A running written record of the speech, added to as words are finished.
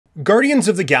Guardians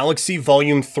of the Galaxy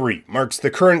Volume 3 marks the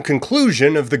current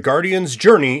conclusion of the Guardians'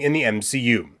 journey in the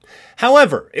MCU.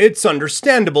 However, it's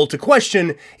understandable to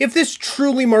question if this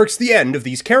truly marks the end of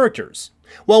these characters.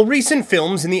 While recent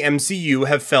films in the MCU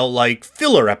have felt like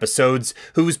filler episodes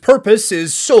whose purpose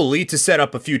is solely to set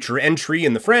up a future entry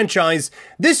in the franchise,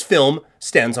 this film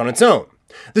stands on its own.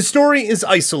 The story is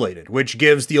isolated, which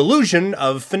gives the illusion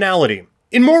of finality.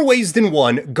 In more ways than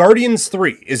one, Guardians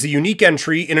 3 is a unique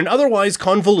entry in an otherwise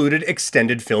convoluted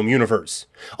extended film universe.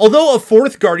 Although a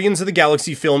fourth Guardians of the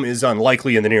Galaxy film is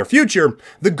unlikely in the near future,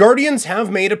 the Guardians have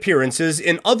made appearances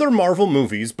in other Marvel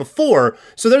movies before,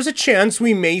 so there's a chance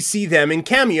we may see them in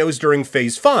cameos during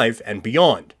Phase 5 and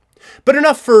beyond. But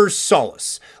enough for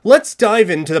solace. Let's dive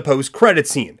into the post-credit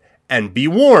scene. And be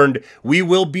warned, we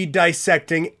will be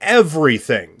dissecting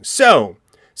everything, so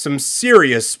some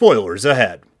serious spoilers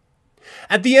ahead.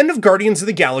 At the end of Guardians of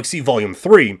the Galaxy Volume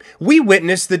 3, we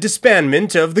witness the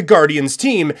disbandment of the Guardians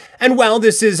team, and while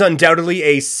this is undoubtedly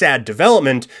a sad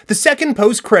development, the second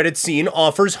post-credit scene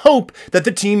offers hope that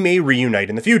the team may reunite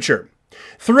in the future.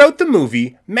 Throughout the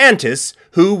movie, Mantis,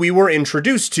 who we were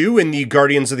introduced to in the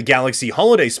Guardians of the Galaxy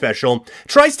Holiday Special,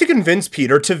 tries to convince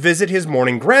Peter to visit his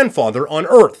mourning grandfather on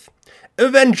Earth.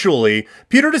 Eventually,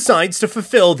 Peter decides to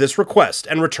fulfill this request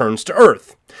and returns to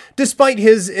Earth. Despite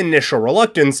his initial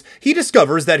reluctance, he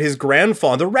discovers that his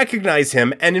grandfather recognizes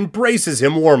him and embraces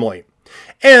him warmly.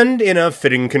 And in a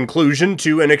fitting conclusion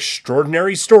to an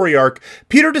extraordinary story arc,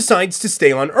 Peter decides to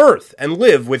stay on Earth and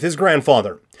live with his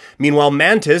grandfather. Meanwhile,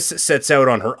 Mantis sets out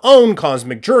on her own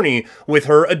cosmic journey with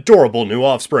her adorable new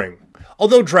offspring.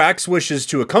 Although Drax wishes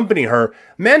to accompany her,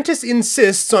 Mantis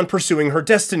insists on pursuing her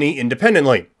destiny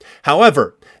independently.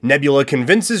 However, Nebula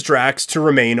convinces Drax to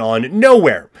remain on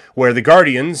Nowhere, where the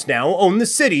Guardians now own the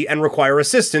city and require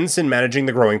assistance in managing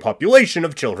the growing population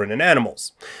of children and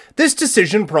animals. This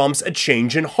decision prompts a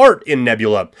change in heart in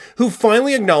Nebula, who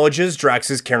finally acknowledges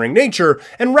Drax's caring nature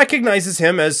and recognizes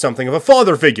him as something of a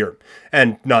father figure.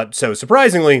 And not so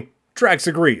surprisingly, Drax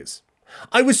agrees.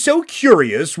 I was so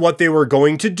curious what they were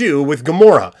going to do with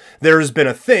Gamora. There's been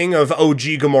a thing of OG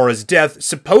Gamora's death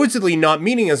supposedly not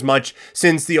meaning as much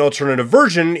since the alternative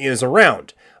version is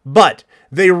around. But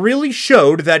they really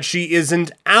showed that she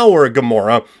isn't our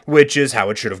Gamora, which is how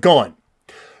it should have gone.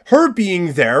 Her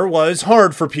being there was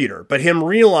hard for Peter, but him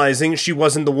realizing she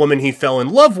wasn't the woman he fell in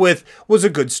love with was a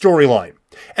good storyline.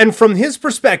 And from his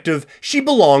perspective, she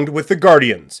belonged with the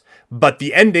Guardians. But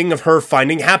the ending of her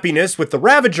finding happiness with the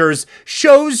Ravagers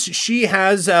shows she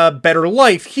has a better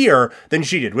life here than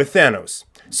she did with Thanos.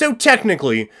 So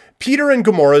technically, Peter and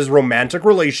Gamora's romantic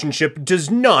relationship does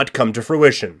not come to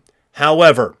fruition.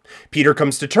 However, Peter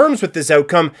comes to terms with this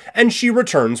outcome and she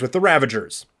returns with the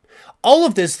Ravagers. All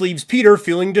of this leaves Peter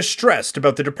feeling distressed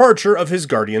about the departure of his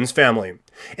Guardians family.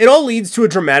 It all leads to a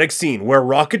dramatic scene where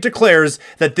Rocket declares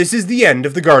that this is the end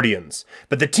of the Guardians,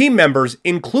 but the team members,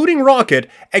 including Rocket,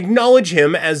 acknowledge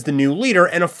him as the new leader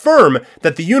and affirm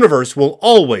that the universe will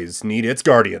always need its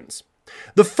Guardians.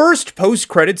 The first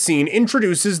post-credit scene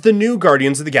introduces the new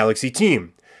Guardians of the Galaxy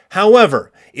team.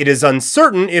 However, it is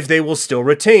uncertain if they will still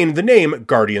retain the name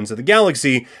Guardians of the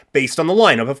Galaxy based on the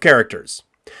lineup of characters.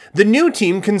 The new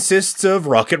team consists of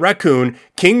Rocket Raccoon,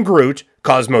 King Groot,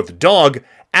 Cosmo the Dog,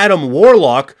 Adam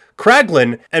Warlock,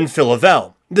 Kraglin, and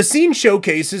phyla-vell. The scene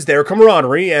showcases their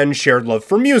camaraderie and shared love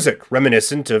for music,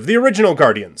 reminiscent of the original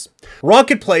Guardians.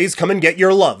 Rocket plays Come and Get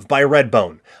Your Love by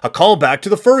Redbone, a callback to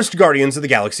the first Guardians of the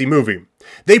Galaxy movie.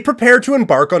 They prepare to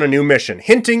embark on a new mission,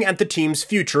 hinting at the team's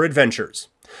future adventures.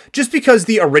 Just because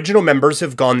the original members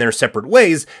have gone their separate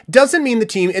ways doesn't mean the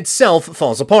team itself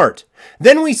falls apart.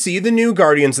 Then we see the new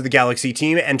Guardians of the Galaxy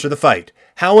team enter the fight.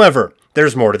 However,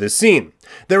 there's more to this scene.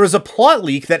 There is a plot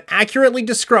leak that accurately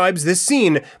describes this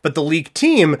scene, but the leaked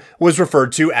team was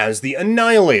referred to as the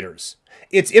Annihilators.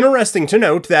 It's interesting to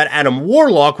note that Adam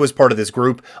Warlock was part of this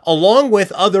group, along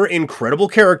with other incredible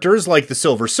characters like the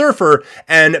Silver Surfer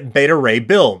and Beta Ray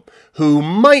Bill, who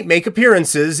might make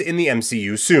appearances in the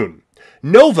MCU soon.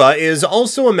 Nova is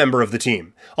also a member of the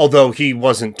team. Although he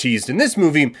wasn't teased in this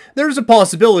movie, there's a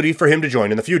possibility for him to join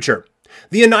in the future.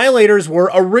 The Annihilators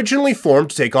were originally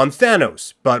formed to take on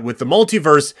Thanos, but with the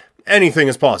multiverse, anything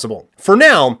is possible. For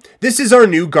now, this is our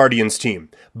new Guardians team,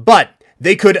 but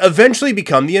they could eventually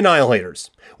become the Annihilators.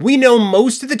 We know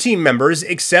most of the team members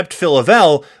except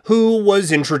phyla-vell, who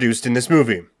was introduced in this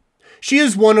movie. She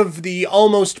is one of the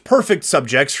almost perfect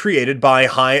subjects created by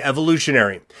High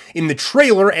Evolutionary. In the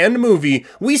trailer and movie,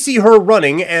 we see her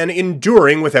running and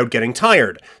enduring without getting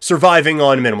tired, surviving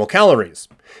on minimal calories.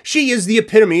 She is the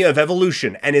epitome of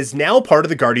evolution and is now part of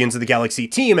the Guardians of the Galaxy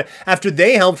team after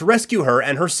they helped rescue her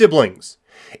and her siblings.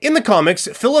 In the comics,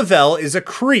 phyla-vell is a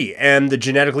Kree and the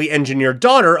genetically engineered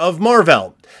daughter of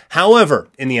Mar-Vell. However,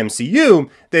 in the MCU,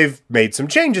 they've made some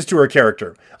changes to her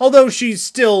character, although she's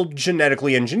still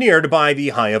genetically engineered by the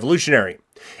High Evolutionary.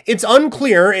 It's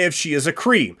unclear if she is a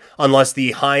Kree, unless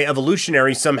the High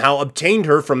Evolutionary somehow obtained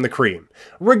her from the Kree.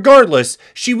 Regardless,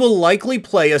 she will likely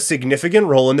play a significant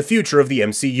role in the future of the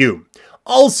MCU.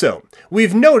 Also,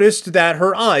 we've noticed that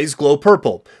her eyes glow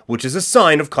purple, which is a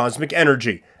sign of cosmic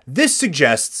energy. This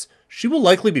suggests she will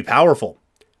likely be powerful.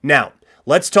 Now,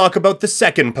 let's talk about the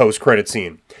second post-credit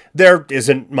scene. There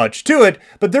isn't much to it,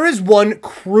 but there is one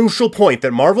crucial point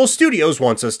that Marvel Studios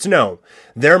wants us to know.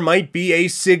 There might be a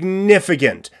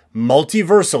significant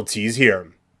multiversal tease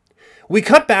here. We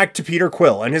cut back to Peter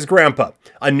Quill and his grandpa.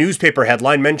 A newspaper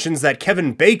headline mentions that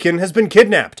Kevin Bacon has been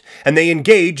kidnapped, and they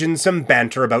engage in some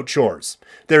banter about chores.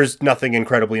 There's nothing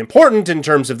incredibly important in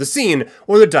terms of the scene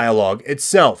or the dialogue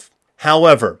itself.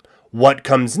 However, what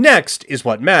comes next is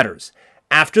what matters.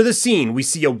 After the scene, we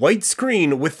see a white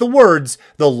screen with the words,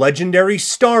 "The legendary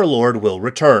Star-Lord will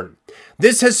return."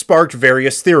 This has sparked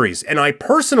various theories, and I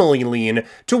personally lean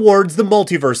towards the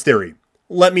multiverse theory.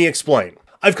 Let me explain.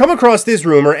 I've come across this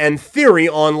rumor and theory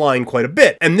online quite a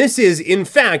bit, and this is, in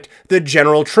fact, the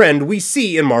general trend we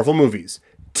see in Marvel movies.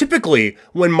 Typically,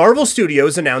 when Marvel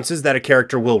Studios announces that a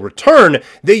character will return,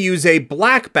 they use a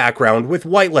black background with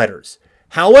white letters.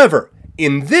 However,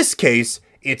 in this case,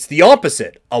 it's the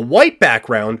opposite, a white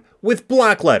background with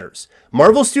black letters.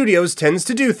 Marvel Studios tends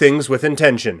to do things with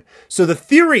intention, so the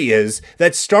theory is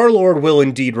that Star-Lord will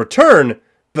indeed return,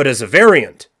 but as a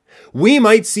variant. We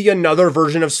might see another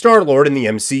version of Star-Lord in the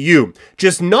MCU,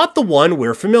 just not the one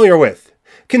we're familiar with.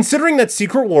 Considering that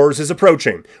Secret Wars is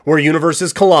approaching, where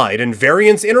universes collide and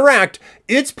variants interact,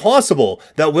 it's possible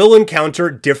that we'll encounter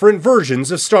different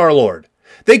versions of Star-Lord.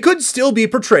 They could still be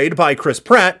portrayed by Chris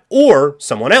Pratt or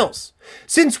someone else.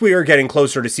 Since we are getting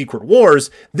closer to Secret Wars,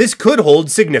 this could hold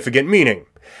significant meaning.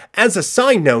 As a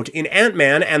side note, in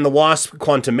Ant-Man and the Wasp: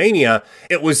 Quantumania,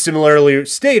 it was similarly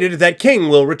stated that King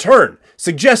will return,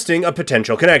 suggesting a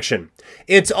potential connection.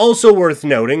 It's also worth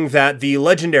noting that the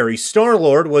legendary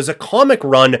Star-Lord was a comic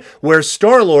run where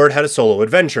Star-Lord had a solo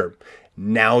adventure.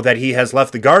 Now that he has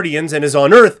left the Guardians and is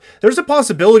on Earth, there's a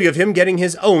possibility of him getting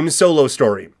his own solo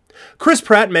story. Chris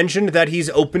Pratt mentioned that he's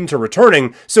open to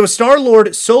returning, so a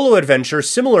Star-Lord solo adventure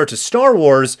similar to Star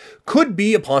Wars could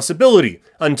be a possibility,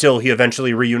 until he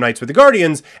eventually reunites with the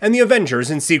Guardians and the Avengers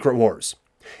in Secret Wars.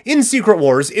 In Secret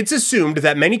Wars, it's assumed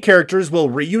that many characters will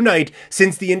reunite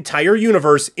since the entire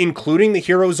universe, including the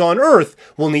heroes on Earth,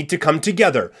 will need to come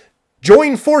together,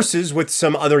 join forces with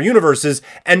some other universes,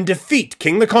 and defeat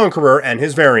King the Conqueror and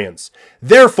his variants.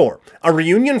 Therefore, a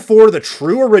reunion for the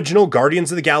true original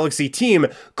Guardians of the Galaxy team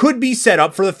could be set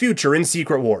up for the future in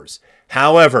Secret Wars.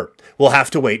 However, we'll have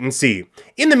to wait and see.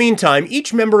 In the meantime,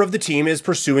 each member of the team is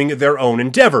pursuing their own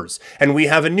endeavors, and we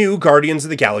have a new Guardians of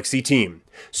the Galaxy team.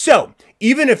 So,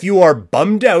 even if you are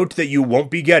bummed out that you won't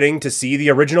be getting to see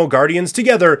the original Guardians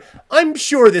together, I'm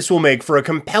sure this will make for a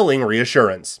compelling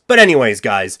reassurance. But anyways,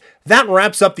 guys, that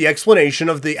wraps up the explanation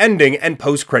of the ending and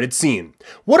post-credit scene.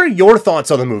 What are your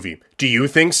thoughts on the movie? Do you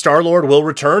think Star-Lord will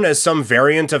return as some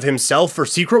variant of himself for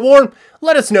Secret War?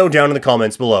 Let us know down in the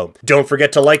comments below. Don't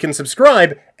forget to like and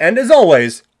subscribe, and as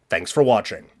always, thanks for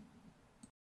watching.